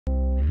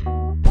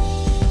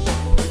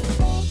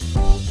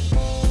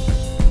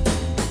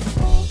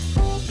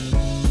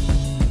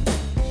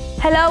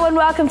Hello and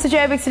welcome to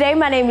Joburg Today.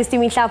 My name is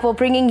Dumi Hlapo,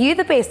 bringing you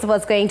the best of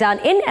what's going down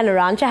in and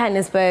around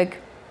Johannesburg.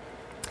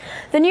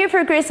 The new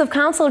Progressive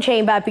Council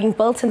Chamber being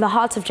built in the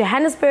heart of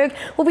Johannesburg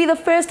will be the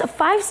first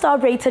 5-star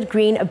rated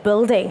green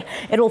building.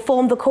 It will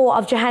form the core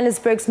of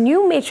Johannesburg's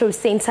new Metro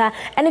Centre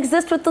and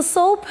exist with the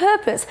sole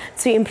purpose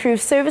to improve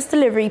service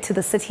delivery to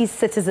the city's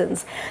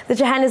citizens. The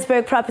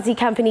Johannesburg Property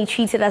Company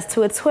treated us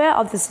to a tour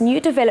of this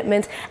new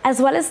development as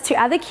well as to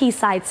other key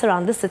sites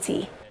around the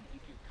city.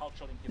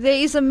 There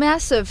is a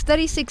massive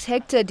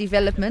 36-hectare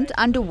development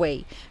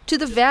underway to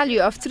the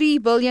value of 3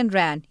 billion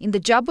rand in the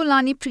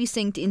Jabulani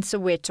precinct in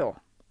Soweto.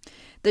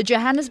 The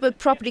Johannesburg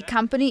Property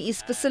Company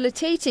is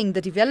facilitating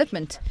the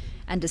development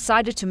and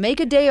decided to make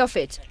a day of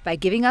it by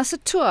giving us a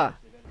tour.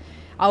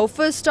 Our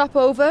first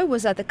stopover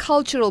was at the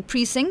Cultural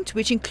Precinct,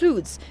 which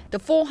includes the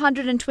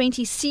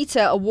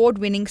 420-seater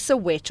award-winning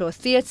Soweto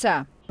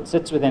Theatre. It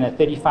sits within a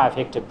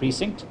 35-hectare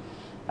precinct,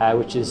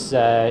 which is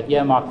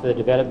earmarked for the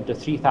development of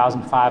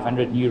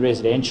 3,500 new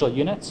residential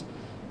units.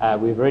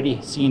 We've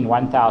already seen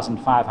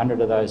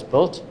 1,500 of those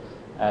built,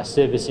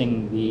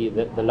 servicing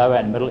the lower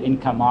and middle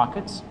income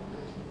markets.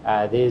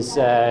 There's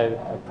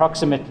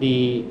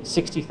approximately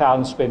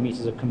 60,000 square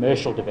meters of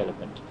commercial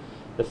development.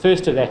 The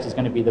first of that is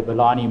going to be the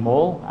Bellani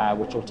Mall,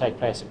 which will take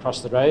place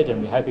across the road,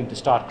 and we're hoping to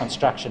start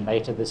construction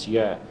later this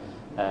year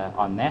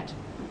on that.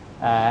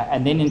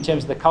 And then in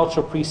terms of the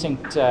cultural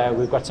precinct,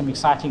 we've got some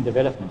exciting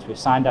developments. We've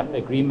signed up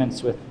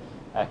agreements with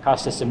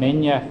Caster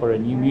Semenya for a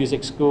new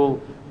music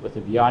school, with the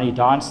Vianney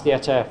Dance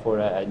Theatre for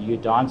a new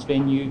dance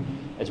venue,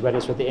 as well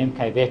as with the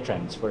MK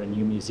Veterans for a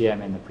new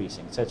museum in the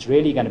precinct. So it's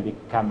really going to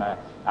become a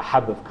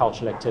hub of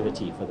cultural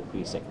activity for the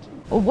precinct.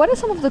 What are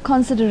some of the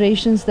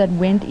considerations that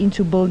went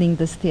into building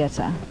this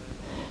theatre?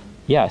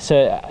 Yeah,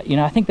 so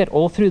I think that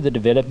all through the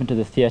development of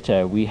the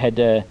theatre, we had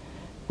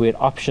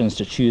options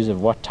to choose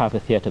of what type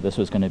of theatre this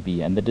was going to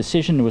be, and the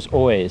decision was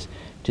always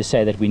to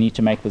say that we need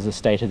to make this a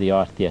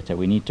state-of-the-art theatre.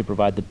 We need to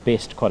provide the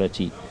best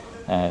quality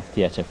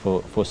theatre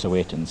for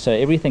Sowetans. So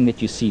everything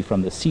that you see,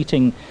 from the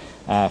seating,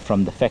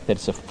 from the fact that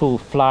it's a full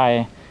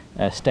fly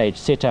stage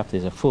setup,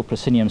 there's a full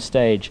proscenium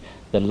stage,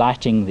 the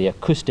lighting, the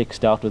acoustics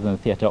dealt with in the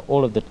theatre,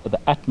 all of the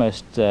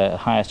utmost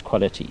highest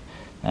quality.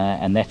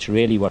 And that's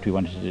really what we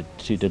wanted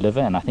to deliver,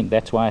 and I think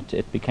that's why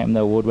it became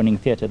the award-winning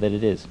theatre that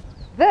it is.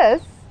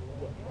 This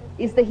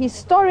is the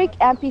historic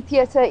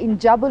amphitheatre in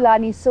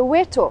Jabulani,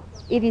 Soweto.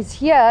 It is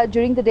here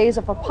during the days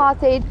of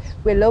apartheid,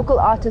 where local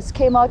artists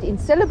came out in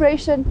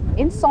celebration,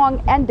 in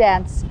song and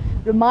dance,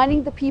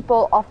 reminding the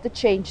people of the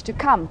change to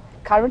come.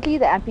 Currently,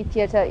 the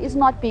amphitheatre is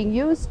not being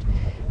used.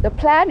 The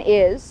plan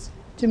is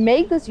to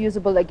make this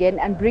usable again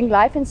and bring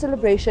life and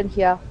celebration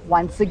here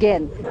once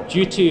again.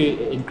 Due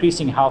to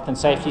increasing health and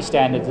safety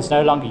standards, it's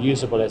no longer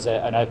usable as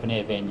an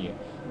open-air venue.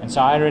 And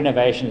so our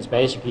innovation is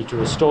basically to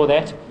restore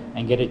that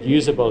and get it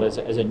usable as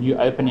a new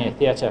open-air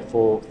theatre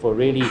for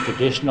really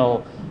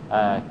traditional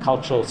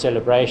cultural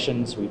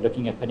celebrations. We're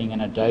looking at putting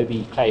in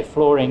adobe clay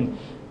flooring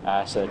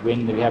so that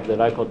when we have the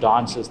local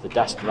dances, the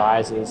dust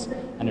rises,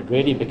 and it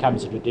really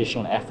becomes a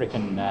traditional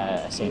African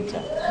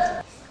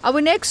centre.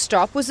 Our next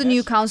stop was the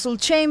new council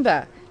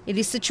chamber. It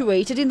is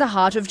situated in the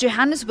heart of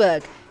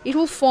Johannesburg. It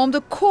will form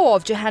the core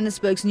of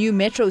Johannesburg's new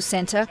Metro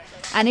Centre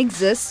and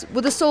exists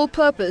with the sole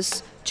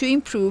purpose to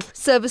improve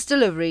service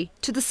delivery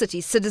to the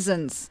city's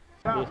citizens.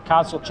 The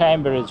council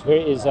chamber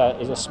is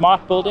a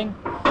smart building.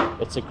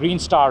 It's a Green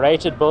Star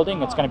rated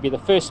building. It's going to be the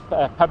first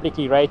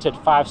publicly rated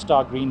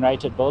 5-star green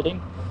rated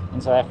building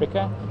in South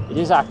Africa. It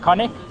is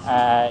iconic.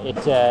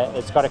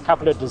 It's got a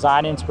couple of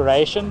design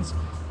inspirations,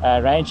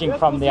 ranging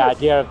from the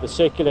idea of the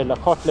circular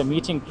Lekgotla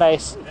meeting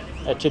place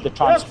to the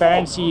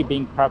transparency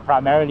being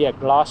primarily a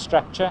glass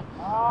structure,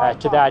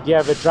 to the idea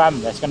of a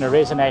drum that's going to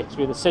resonate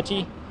through the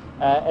city,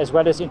 as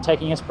well as in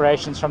taking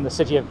inspirations from the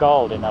City of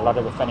Gold in a lot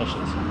of the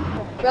finishes.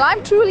 Well,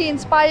 I'm truly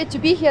inspired to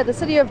be here. The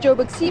city of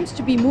Joburg seems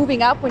to be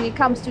moving up when it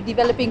comes to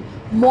developing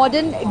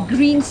modern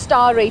Green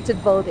Star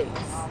rated buildings.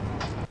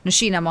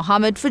 Nashina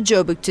Mohammed for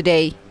Joburg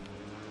Today.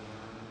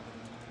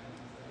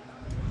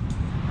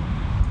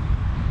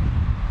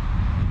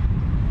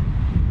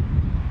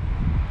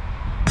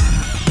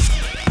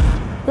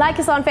 Like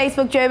us on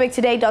Facebook,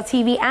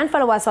 joburgtoday.tv, and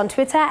follow us on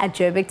Twitter at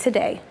Joburg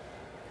Today.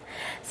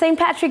 St.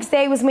 Patrick's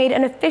Day was made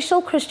an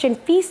official Christian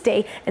feast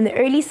day in the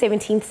early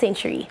 17th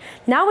century.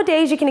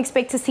 Nowadays, you can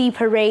expect to see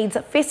parades,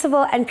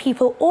 festival, and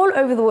people all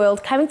over the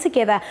world coming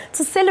together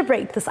to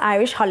celebrate this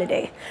Irish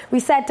holiday. We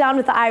sat down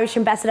with the Irish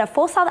ambassador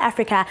for South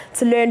Africa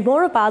to learn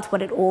more about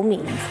what it all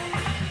means.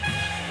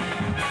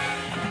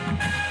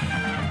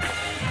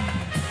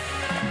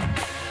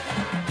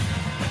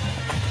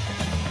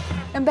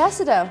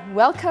 Ambassador,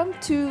 welcome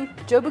to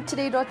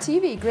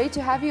joburgtoday.tv. Great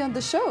to have you on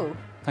the show.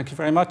 Thank you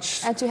very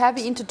much. And to have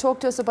you in to talk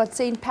to us about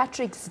St.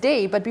 Patrick's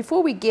Day. But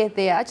before we get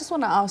there, I just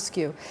want to ask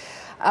you,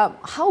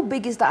 how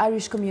big is the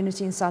Irish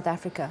community in South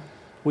Africa?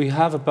 We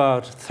have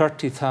about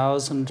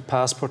 30,000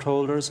 passport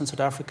holders in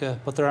South Africa,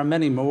 but there are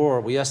many more.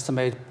 We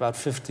estimate about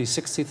 50,000,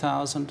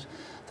 60,000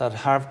 that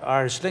have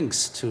Irish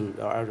links to,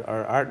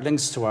 or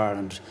links to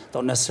Ireland,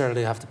 don't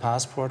necessarily have the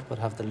passport, but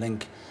have the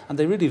link. And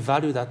they really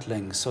value that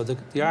link. So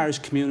the Irish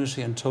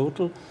community in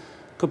total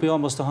could be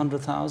almost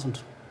 100,000.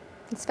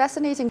 It's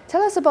fascinating.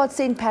 Tell us about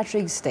St.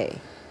 Patrick's Day.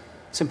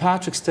 St.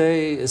 Patrick's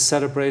Day is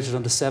celebrated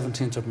on the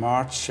 17th of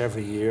March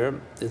every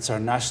year. It's our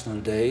national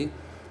day.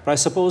 But I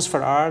suppose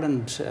for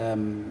Ireland,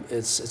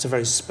 it's a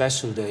very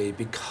special day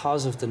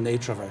because of the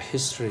nature of our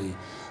history,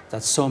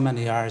 that so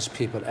many Irish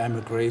people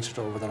emigrated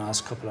over the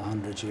last couple of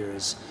 100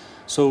 years.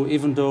 So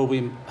even though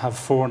we have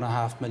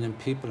 4.5 million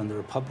people in the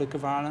Republic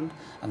of Ireland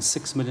and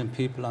 6 million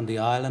people on the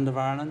island of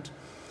Ireland,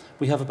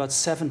 we have about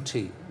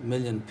 70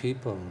 million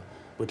people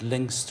with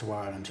links to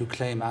Ireland who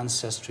claim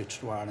ancestry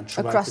to Ireland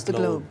throughout across the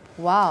globe.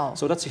 Wow.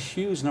 So that's a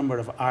huge number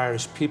of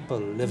Irish people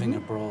living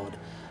abroad.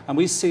 And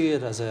we see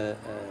it as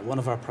one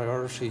of our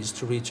priorities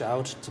to reach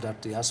out to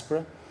that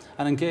diaspora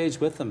and engage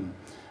with them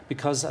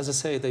because, as I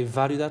say, they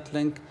value that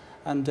link.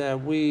 And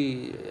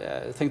we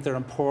think they're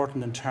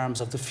important in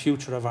terms of the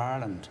future of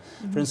Ireland.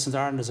 For instance,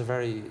 Ireland is a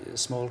very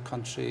small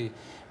country.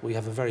 We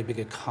have a very big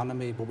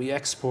economy, but we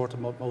export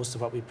most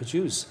of what we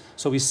produce.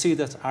 So we see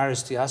that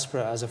Irish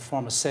diaspora as a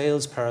form of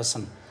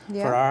salesperson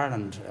for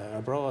Ireland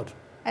abroad.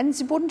 And it's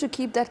important to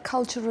keep that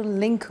cultural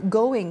link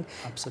going.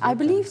 Absolutely. I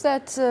believe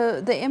that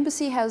the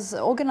embassy has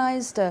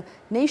organized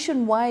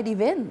nationwide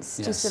events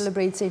to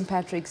celebrate St.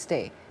 Patrick's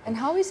Day. And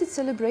how is it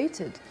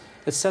celebrated?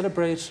 It's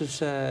celebrated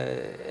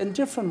in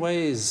different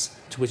ways,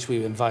 to which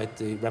we invite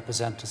the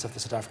representatives of the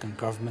South African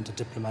government, the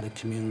diplomatic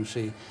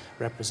community,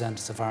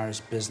 representatives of Irish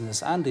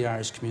business and the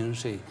Irish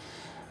community.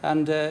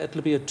 And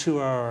it'll be a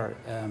 2-hour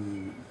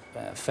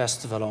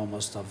festival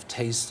almost of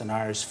taste and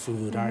Irish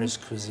food, Irish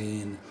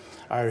cuisine,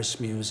 Irish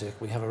music.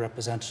 We have a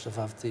representative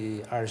of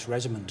the Irish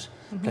Regiment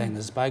playing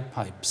his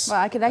bagpipes. Well,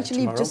 I can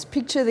actually just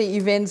picture the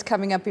events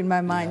coming up in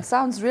my mind.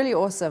 Sounds really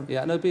awesome.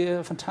 Yeah, and it'll be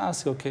a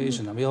fantastic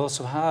occasion. And we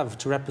also have,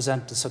 to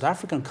represent the South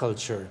African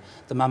culture,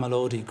 the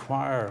Mamelodi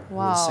Choir, who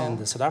will sing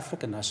the South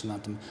African national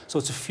anthem. So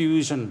it's a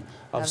fusion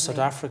of South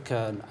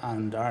Africa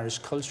and Irish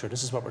culture.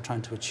 This is what we're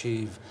trying to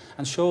achieve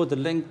and show the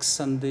links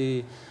and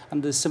the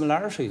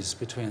similarities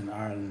between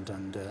Ireland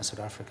and South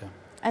Africa.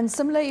 And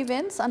similar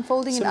events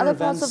unfolding in other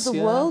parts of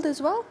the world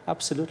as well?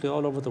 Absolutely,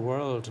 all over the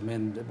world. I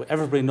mean,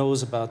 everybody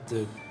knows about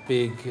the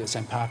big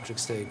St.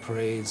 Patrick's Day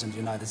parades in the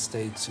United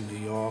States, in New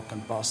York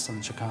and Boston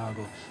and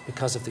Chicago,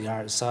 because of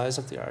the size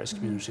of the Irish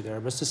community there.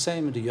 But it's the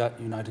same in the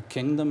United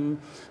Kingdom,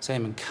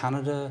 same in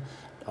Canada,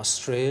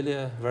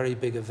 Australia, very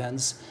big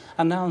events,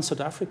 and now in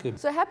South Africa.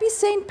 So happy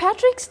St.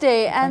 Patrick's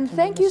Day, and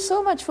thank you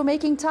so much for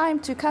making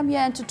time to come here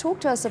and to talk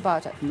to us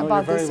about it,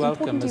 about this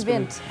important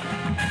event.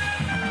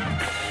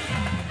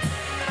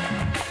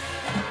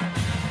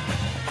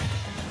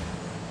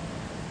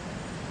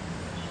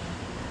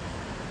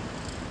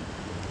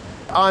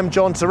 I'm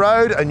John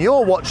Torode and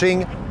you're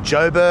watching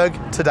Joburg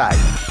Today.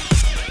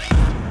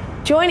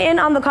 Join in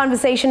on the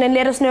conversation and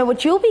let us know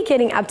what you'll be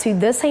getting up to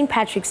this St.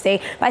 Patrick's Day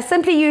by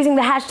simply using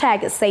the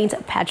hashtag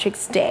St.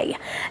 Patrick's Day.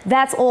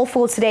 That's all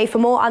for today. For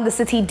more on the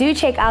city, do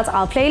check out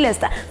our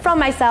playlist. From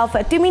myself,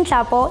 Tumi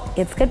Nhlapo,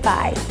 it's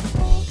goodbye.